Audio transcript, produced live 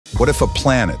What if a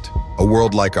planet, a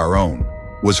world like our own,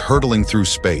 was hurtling through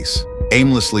space,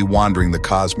 aimlessly wandering the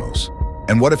cosmos?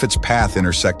 And what if its path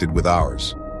intersected with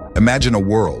ours? Imagine a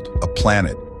world, a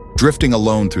planet, drifting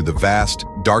alone through the vast,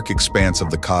 dark expanse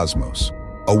of the cosmos.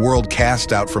 A world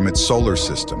cast out from its solar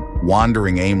system,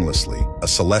 wandering aimlessly, a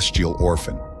celestial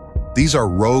orphan. These are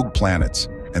rogue planets,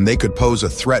 and they could pose a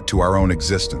threat to our own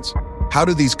existence. How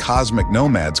do these cosmic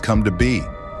nomads come to be?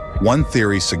 One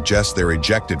theory suggests they're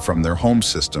ejected from their home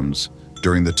systems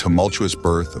during the tumultuous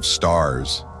birth of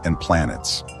stars and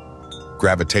planets.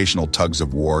 Gravitational tugs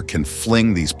of war can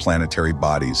fling these planetary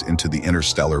bodies into the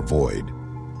interstellar void.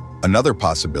 Another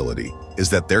possibility is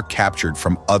that they're captured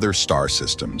from other star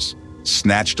systems,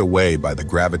 snatched away by the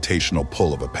gravitational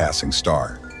pull of a passing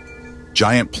star.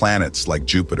 Giant planets like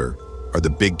Jupiter are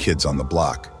the big kids on the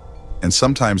block, and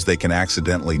sometimes they can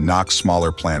accidentally knock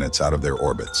smaller planets out of their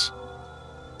orbits.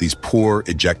 These poor,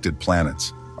 ejected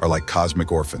planets are like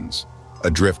cosmic orphans,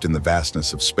 adrift in the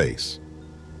vastness of space.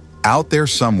 Out there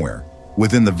somewhere,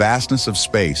 within the vastness of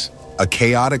space, a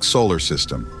chaotic solar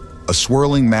system, a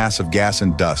swirling mass of gas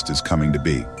and dust is coming to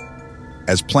be.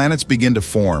 As planets begin to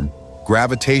form,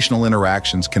 gravitational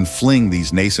interactions can fling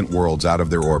these nascent worlds out of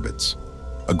their orbits.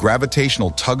 A gravitational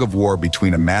tug-of-war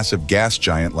between a massive gas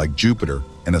giant like Jupiter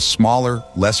and a smaller,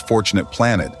 less fortunate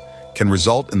planet can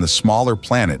result in the smaller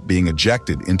planet being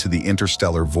ejected into the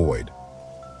interstellar void.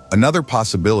 Another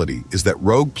possibility is that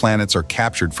rogue planets are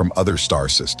captured from other star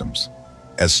systems.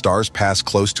 As stars pass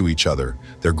close to each other,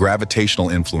 their gravitational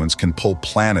influence can pull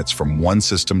planets from one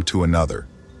system to another.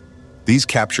 These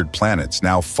captured planets,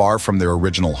 now far from their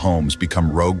original homes,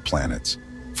 become rogue planets,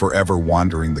 forever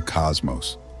wandering the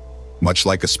cosmos. Much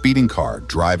like a speeding car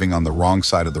driving on the wrong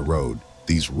side of the road,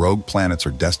 these rogue planets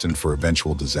are destined for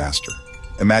eventual disaster.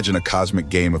 Imagine a cosmic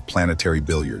game of planetary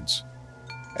billiards.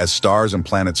 As stars and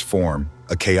planets form,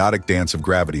 a chaotic dance of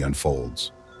gravity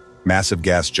unfolds. Massive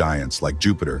gas giants like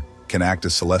Jupiter can act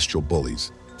as celestial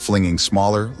bullies, flinging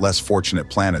smaller, less fortunate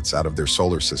planets out of their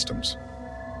solar systems.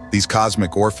 These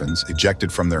cosmic orphans,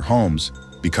 ejected from their homes,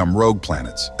 become rogue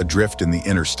planets, adrift in the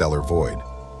interstellar void.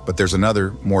 But there's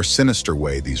another, more sinister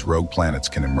way these rogue planets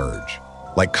can emerge.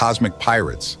 Like cosmic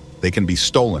pirates, they can be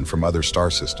stolen from other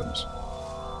star systems.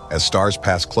 As stars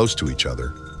pass close to each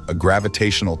other, a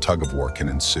gravitational tug-of-war can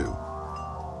ensue.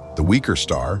 The weaker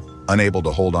star, unable to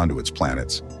hold onto its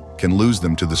planets, can lose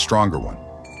them to the stronger one.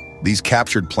 These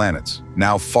captured planets,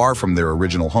 now far from their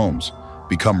original homes,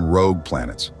 become rogue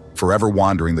planets, forever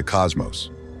wandering the cosmos.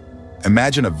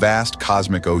 Imagine a vast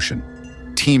cosmic ocean,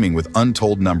 teeming with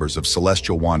untold numbers of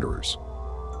celestial wanderers.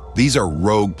 These are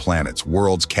rogue planets,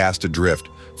 worlds cast adrift,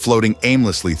 floating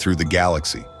aimlessly through the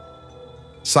galaxy.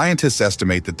 Scientists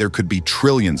estimate that there could be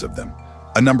trillions of them,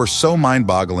 a number so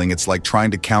mind-boggling it's like trying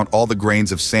to count all the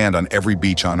grains of sand on every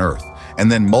beach on Earth,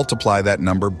 and then multiply that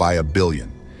number by 1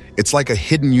 billion. It's like a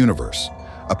hidden universe,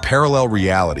 a parallel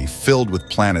reality filled with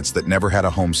planets that never had a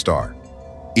home star.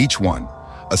 Each one,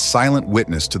 a silent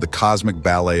witness to the cosmic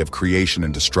ballet of creation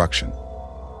and destruction.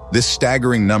 This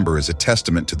staggering number is a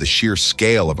testament to the sheer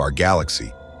scale of our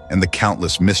galaxy and the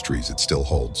countless mysteries it still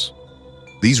holds.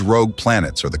 These rogue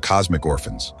planets are the cosmic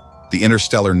orphans, the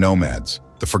interstellar nomads,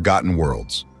 the forgotten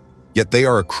worlds. Yet they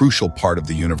are a crucial part of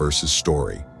the universe's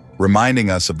story, reminding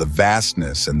us of the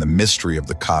vastness and the mystery of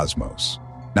the cosmos.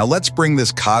 Now let's bring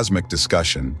this cosmic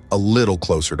discussion a little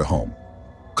closer to home.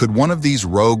 Could one of these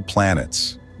rogue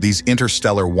planets, these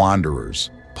interstellar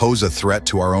wanderers, pose a threat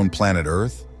to our own planet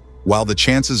Earth? While the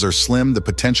chances are slim, the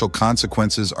potential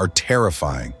consequences are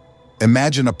terrifying.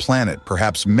 Imagine a planet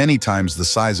perhaps many times the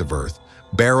size of Earth,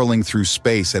 barreling through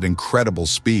space at incredible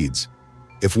speeds.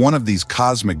 If one of these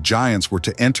cosmic giants were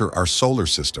to enter our solar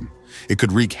system, it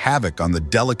could wreak havoc on the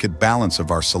delicate balance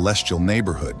of our celestial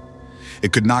neighborhood.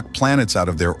 It could knock planets out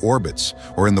of their orbits,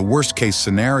 or in the worst-case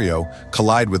scenario,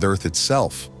 collide with Earth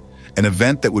itself, an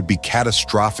event that would be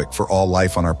catastrophic for all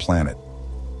life on our planet.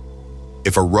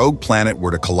 If a rogue planet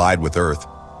were to collide with Earth,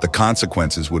 the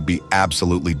consequences would be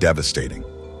absolutely devastating.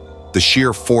 The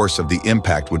sheer force of the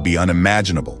impact would be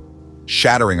unimaginable,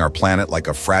 shattering our planet like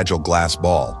a fragile glass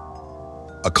ball.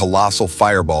 A colossal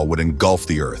fireball would engulf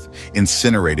the Earth,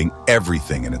 incinerating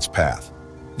everything in its path.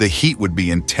 The heat would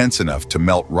be intense enough to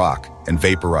melt rock and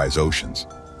vaporize oceans.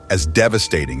 As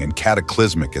devastating and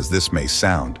cataclysmic as this may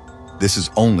sound, this is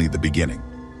only the beginning.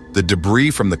 The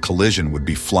debris from the collision would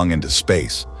be flung into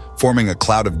space, forming a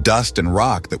cloud of dust and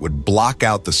rock that would block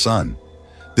out the sun.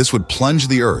 This would plunge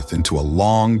the Earth into a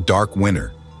long, dark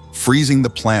winter, freezing the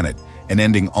planet and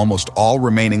ending almost all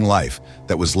remaining life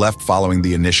that was left following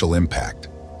the initial impact.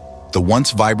 The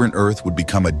once vibrant Earth would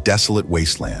become a desolate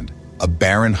wasteland, a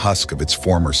barren husk of its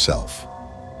former self.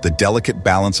 the delicate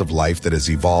balance of life that has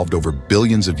evolved over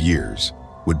billions of years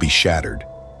would be shattered.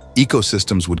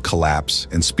 Ecosystems would collapse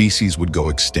and species would go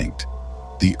extinct.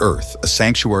 The Earth, a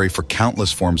sanctuary for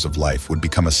countless forms of life, would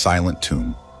become a silent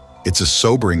tomb. It's a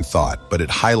sobering thought, but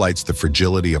it highlights the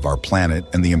fragility of our planet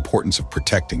and the importance of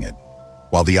protecting it.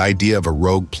 While the idea of a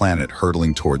rogue planet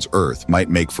hurtling towards Earth might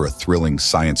make for a thrilling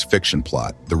science fiction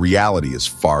plot, the reality is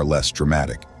far less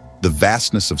dramatic. The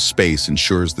vastness of space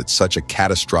ensures that such a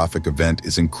catastrophic event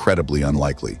is incredibly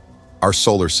unlikely. Our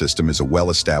solar system is a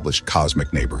well-established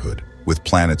cosmic neighborhood, with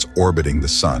planets orbiting the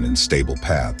sun in stable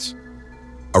paths.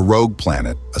 A rogue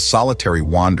planet, a solitary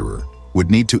wanderer,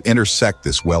 would need to intersect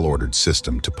this well-ordered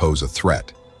system to pose a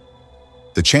threat.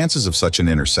 The chances of such an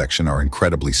intersection are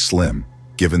incredibly slim,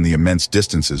 given the immense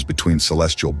distances between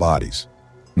celestial bodies.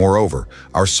 Moreover,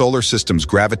 our solar system's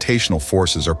gravitational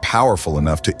forces are powerful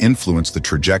enough to influence the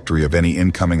trajectory of any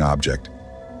incoming object.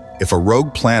 If a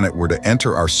rogue planet were to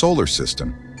enter our solar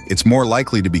system, it's more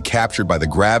likely to be captured by the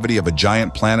gravity of a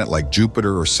giant planet like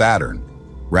Jupiter or Saturn,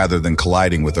 rather than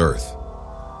colliding with Earth.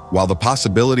 While the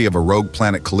possibility of a rogue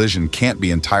planet collision can't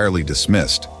be entirely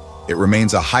dismissed, it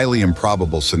remains a highly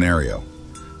improbable scenario.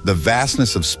 The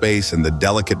vastness of space and the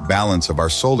delicate balance of our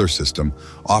solar system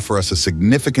offer us a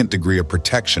significant degree of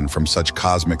protection from such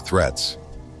cosmic threats.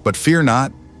 But fear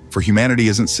not, for humanity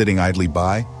isn't sitting idly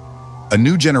by. A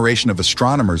new generation of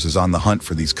astronomers is on the hunt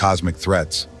for these cosmic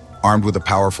threats, armed with a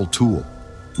powerful tool,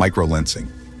 microlensing.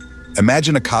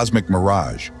 Imagine a cosmic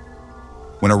mirage.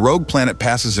 When a rogue planet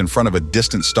passes in front of a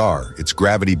distant star, its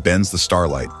gravity bends the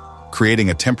starlight, creating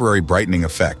a temporary brightening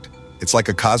effect. It's like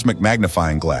a cosmic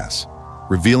magnifying glass,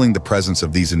 revealing the presence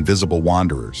of these invisible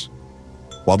wanderers.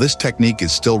 While this technique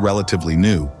is still relatively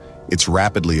new, it's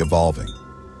rapidly evolving.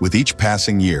 With each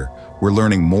passing year, we're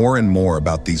learning more and more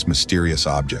about these mysterious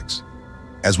objects.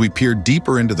 As we peer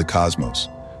deeper into the cosmos,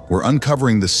 we're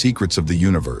uncovering the secrets of the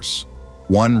universe,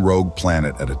 one rogue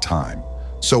planet at a time.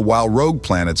 So while rogue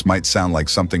planets might sound like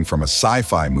something from a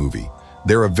sci-fi movie,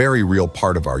 they're a very real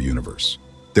part of our universe.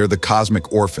 They're the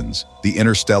cosmic orphans, the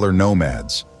interstellar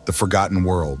nomads, the forgotten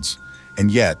worlds, and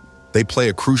yet they play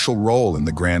a crucial role in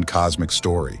the grand cosmic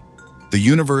story. The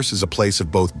universe is a place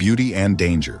of both beauty and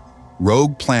danger.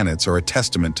 Rogue planets are a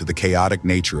testament to the chaotic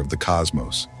nature of the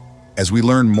cosmos. As we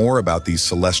learn more about these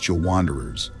celestial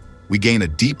wanderers, we gain a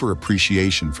deeper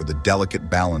appreciation for the delicate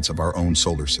balance of our own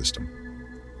solar system.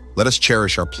 Let us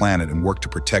cherish our planet and work to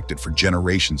protect it for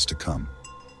generations to come.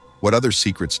 What other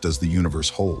secrets does the universe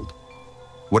hold?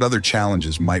 What other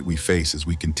challenges might we face as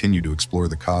we continue to explore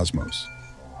the cosmos?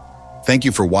 Thank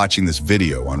you for watching this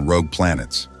video on rogue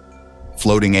planets,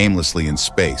 floating aimlessly in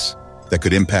space that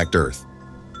could impact Earth.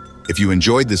 If you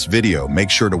enjoyed this video, make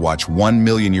sure to watch 1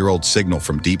 million-year-old signal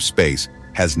from deep space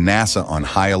has NASA on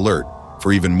high alert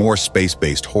for even more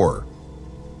space-based horror.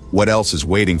 What else is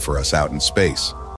waiting for us out in space?